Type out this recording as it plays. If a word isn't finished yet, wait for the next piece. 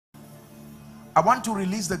I want to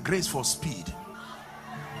release the grace for speed.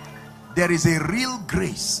 There is a real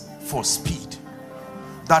grace for speed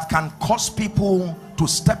that can cause people to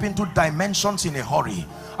step into dimensions in a hurry.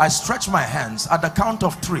 I stretch my hands at the count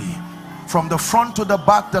of 3, from the front to the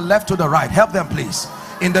back, the left to the right. Help them, please.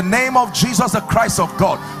 In the name of Jesus the Christ of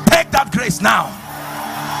God, take that grace now.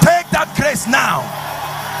 Take that grace now.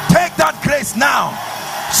 Take that grace now.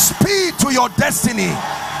 Speed to your destiny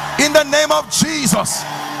in the name of Jesus.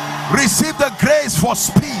 Receive the grace for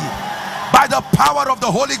speed by the power of the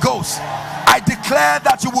Holy Ghost. I declare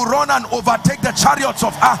that you will run and overtake the chariots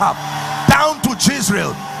of Ahab down to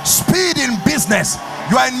Jezreel. Speed in business.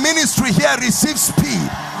 You are in ministry here. Receive speed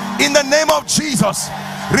in the name of Jesus.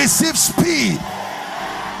 Receive speed.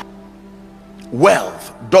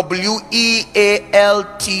 Wealth, W-E-A-L-T-H.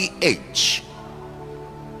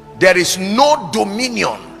 There is no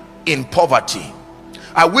dominion in poverty.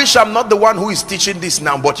 I wish I'm not the one who is teaching this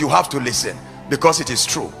now, but you have to listen because it is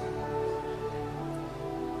true.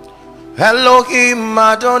 Elohim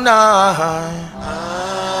Adonai.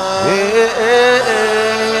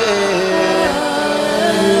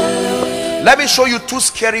 Let me show you 2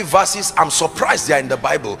 scary verses. I'm surprised they are in the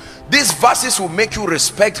Bible. These verses will make you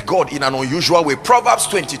respect God in an unusual way. Proverbs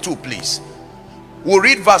 22, please. We'll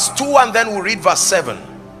read verse 2 and then we'll read verse 7.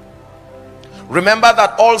 Remember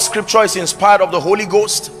that all scripture is inspired of the Holy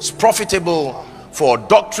Ghost. It's profitable for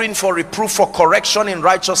doctrine, for reproof, for correction in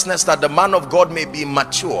righteousness, that the man of God may be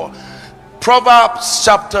mature. Proverbs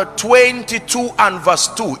chapter 22 and verse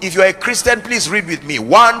 2. If you're a Christian, please read with me.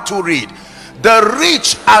 1, 2, read. The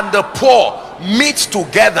rich and the poor meet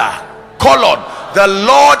together. Colon. The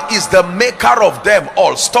Lord is the maker of them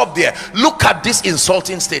all. Stop there. Look at this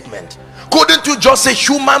insulting statement. Couldn't you just say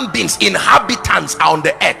human beings, inhabitants are on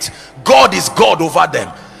the earth? God is God over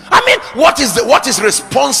them. I mean, what is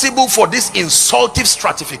responsible for this insultive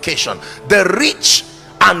stratification? The rich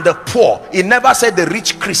and the poor. It never said the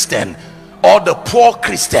rich Christian or the poor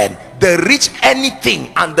Christian. The rich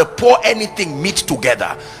anything and the poor anything meet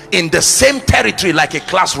together in the same territory like a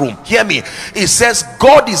classroom. Hear me. It says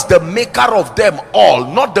God is the maker of them all,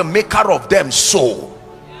 not the maker of them so.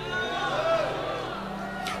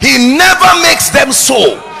 He never makes them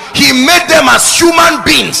so. He made them as human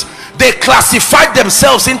beings. They classified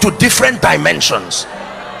themselves into different dimensions.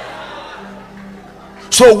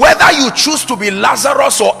 So whether you choose to be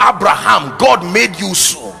Lazarus or Abraham, God made you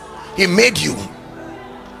so. He made you.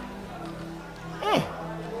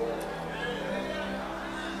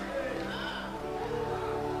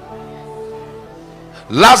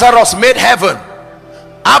 Lazarus made heaven.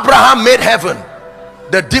 Abraham made heaven.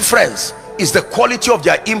 The difference is the quality of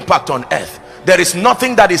their impact on earth. There is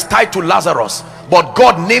nothing that is tied to Lazarus, but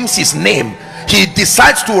God names his name. He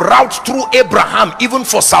decides to route through Abraham even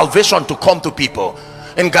for salvation to come to people.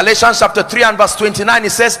 In Galatians chapter 3 and verse 29,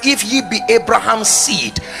 it says, if ye be Abraham's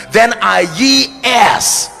seed, then are ye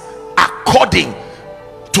heirs according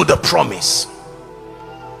to the promise.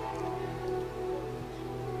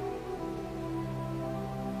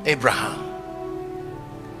 Abraham.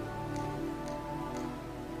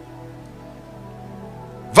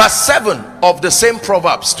 Verse 7 of the same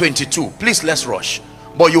Proverbs 22. Please, let's rush.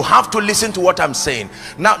 But you have to listen to what I'm saying.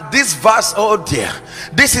 Now this verse, oh dear,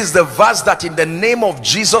 this is the verse that in the name of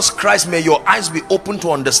Jesus Christ, may your eyes be open to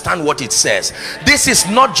understand what it says. This is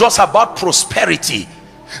not just about prosperity.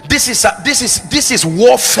 This is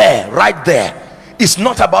warfare right there. It's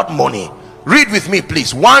not about money. Read with me,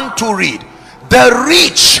 please. 1, 2, read. The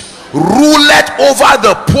rich ruleth over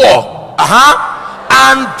the poor,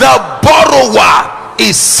 and the borrower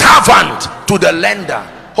is servant to the lender.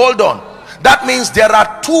 Hold on. That means there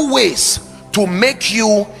are 2 ways to make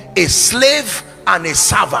you a slave and a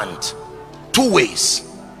servant. 2 ways.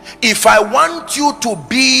 If I want you to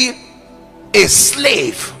be a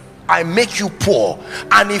slave, I make you poor.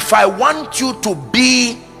 And if I want you to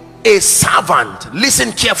be a servant,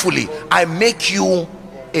 listen carefully, I make you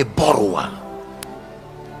a borrower.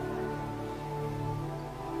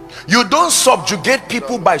 You don't subjugate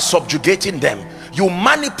people by subjugating them. You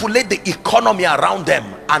manipulate the economy around them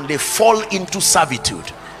and they fall into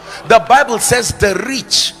servitude. The Bible says the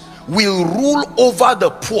rich will rule over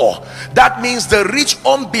the poor. That means the rich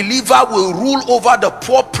unbeliever will rule over the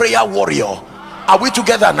poor prayer warrior. Are we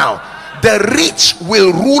together now? The rich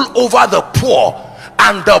will rule over the poor,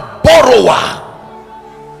 and the borrower,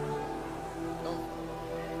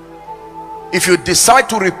 if you decide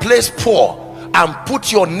to replace poor and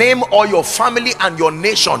put your name or your family and your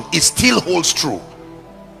nation, it still holds true.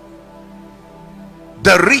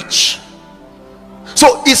 The rich.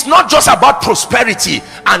 So it's not just about prosperity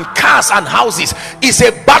and cars and houses. It's a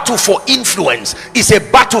battle for influence. It's a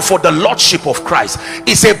battle for the lordship of Christ.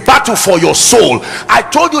 It's a battle for your soul. I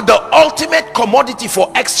told you the ultimate commodity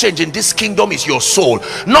for exchange in this kingdom is your soul,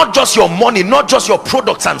 not just your money, not just your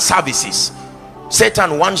products and services.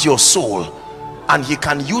 Satan wants your soul, and he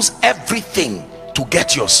can use everything to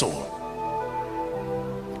get your soul.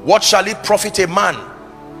 What shall it profit a man?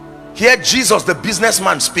 Here Jesus the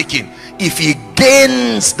businessman speaking, if he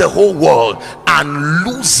gains the whole world and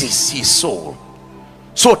loses his soul.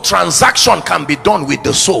 So transaction can be done with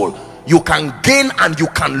the soul. You can gain and you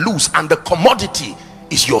can lose, and the commodity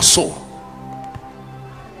is your soul.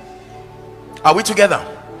 Are we together?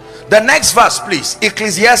 The next verse please,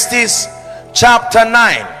 Ecclesiastes chapter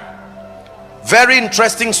 9. Very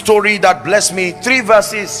interesting story that blessed me. 3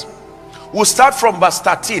 verses. We'll start from verse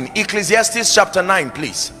 13. Ecclesiastes chapter 9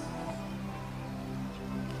 please.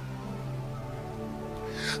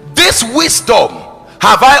 This wisdom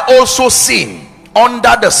have I also seen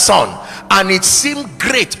under the sun, and it seemed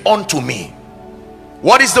great unto me.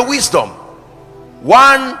 What is the wisdom?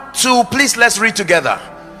 1, 2, please let's read together.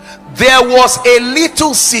 There was a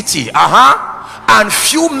little city, and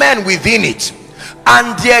few men within it,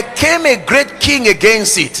 and there came a great king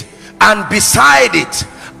against it, and beside it,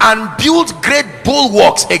 and built great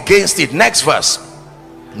bulwarks against it. Next verse.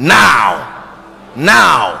 Now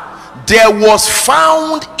there was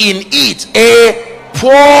found in it a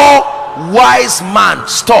poor wise man.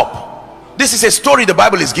 Stop. This is a story the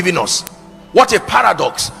Bible is giving us. What a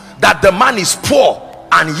paradox, that the man is poor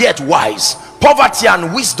and yet wise. Poverty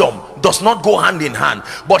and wisdom does not go hand in hand.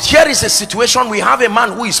 But here is a situation. We have a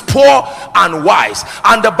man who is poor and wise,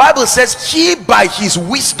 and the Bible says he by his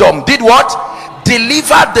wisdom did what?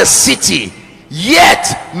 Delivered the city,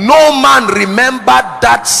 yet no man remembered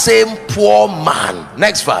that same poor man.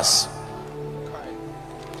 Next verse.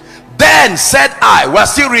 Then said I, we're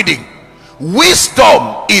still reading,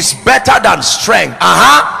 wisdom is better than strength.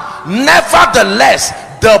 Nevertheless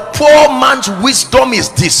the poor man's wisdom is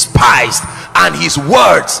despised, and his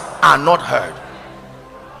words are not heard.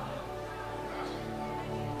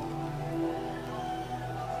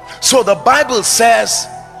 So the Bible says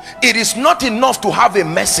it is not enough to have a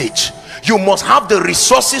message. You must have the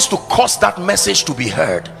resources to cause that message to be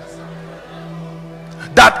heard.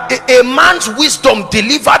 That a man's wisdom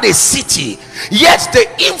delivered a city, yet the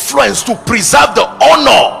influence to preserve the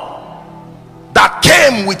honor that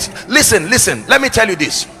came with, listen, let me tell you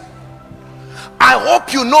this. I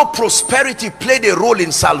hope you know prosperity played a role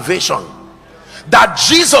in salvation. That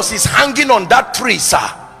Jesus is hanging on that tree, sir,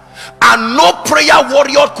 and no prayer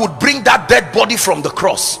warrior could bring that dead body from the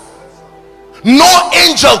cross. No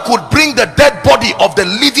angel could bring the dead body of the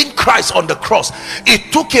living Christ on the cross.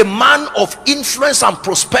 It took a man of influence and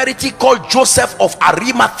prosperity called Joseph of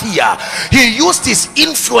Arimathea. He used his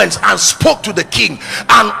influence and spoke to the king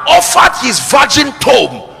and offered his virgin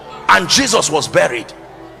tomb, and Jesus was buried.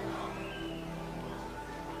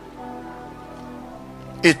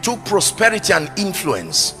 It took prosperity and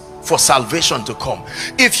influence for salvation to come.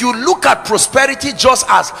 If you look at prosperity just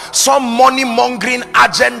as some money mongering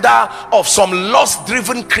agenda of some lost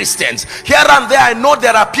driven Christians here and there, I know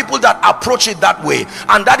there are people that approach it that way,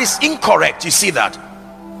 and that is incorrect. You see that?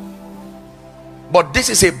 But this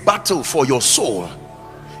is a battle for your soul.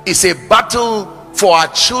 It's a battle for our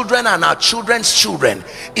children and our children's children.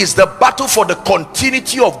 It's the battle for the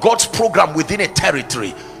continuity of God's program within a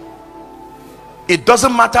territory. It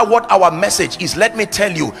doesn't matter what our message is. Let me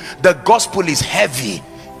tell you, the gospel is heavy.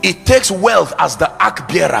 It takes wealth as the ark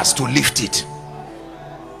bearers to lift it.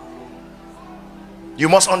 You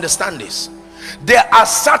must understand this. There are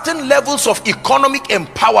certain levels of economic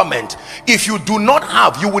empowerment. If you do not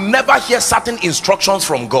have, you will never hear certain instructions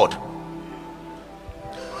from God.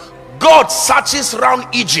 God searches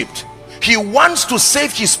around Egypt. He wants to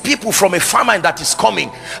save his people from a famine that is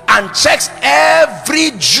coming, and checks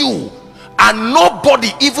every Jew, and nobody,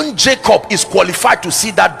 even Jacob, is qualified to see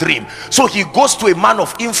that dream. So he goes to a man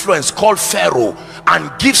of influence called Pharaoh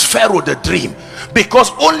and gives Pharaoh the dream, because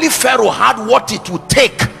only Pharaoh had what it would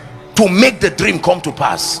take to make the dream come to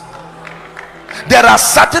pass. There are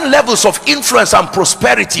certain levels of influence and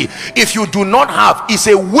prosperity. If you do not have, it's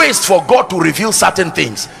a waste for God to reveal certain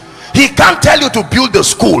things. He can't tell you to build a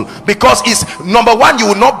school, because it's, number one, you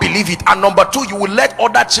will not believe it, and number two, you will let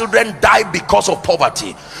other children die because of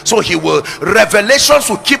poverty. So he will, revelations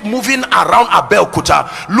will keep moving around Abeokuta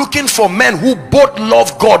looking for men who both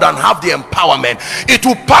love God and have the empowerment. It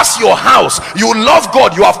will pass your house. You love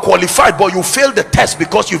God, you have qualified, but you fail the test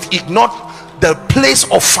because you've ignored the place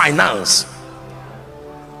of finance.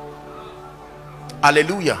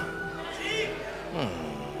 Hallelujah.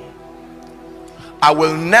 I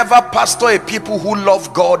will never pastor a people who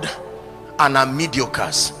love God and are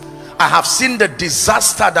mediocres. I have seen the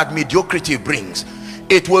disaster that mediocrity brings.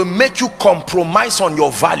 It will make you compromise on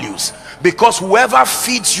your values, because whoever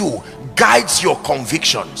feeds you guides your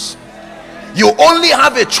convictions. You only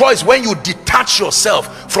have a choice when you detach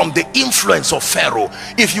yourself from the influence of Pharaoh.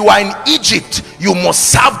 If you are in Egypt, you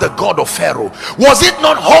must serve the God of Pharaoh. Was it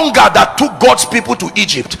not hunger that took God's people to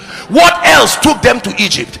Egypt? What else took them to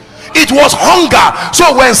Egypt? It was hunger.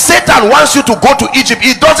 So when Satan wants you to go to Egypt,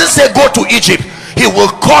 he doesn't say go to Egypt. He will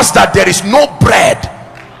cause that there is no bread,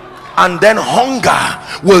 and then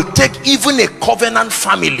hunger will take even a covenant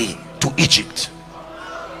family to Egypt.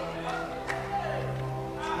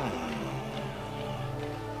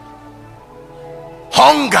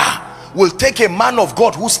 Hunger will take a man of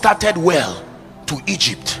God who started well to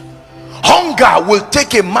Egypt. Hunger will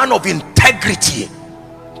take a man of integrity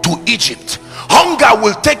to Egypt. Hunger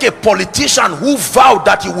will take a politician who vowed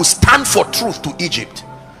that he will stand for truth to Egypt.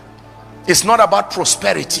 It's not about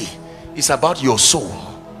prosperity, it's about your soul.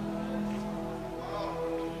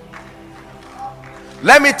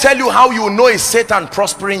 Let me tell you how you know it's Satan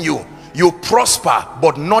prospering you. You prosper,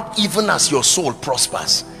 but not even as your soul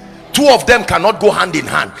prospers. Two of them cannot go hand in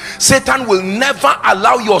hand. Satan will never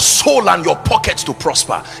allow your soul and your pockets to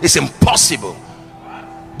prosper. It's impossible.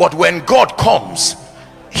 But when God comes,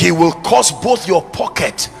 he will cause both your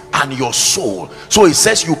pocket and your soul. So he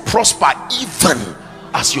says you prosper even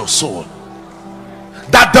as your soul.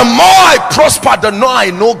 That the more I prosper, the more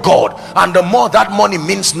I know God, and the more that money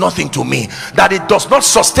means nothing to me. That it does not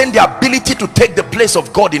sustain the ability to take the place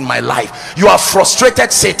of God in my life. You have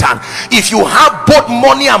frustrated Satan. If you have both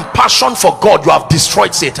money and passion for God, you have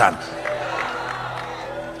destroyed Satan.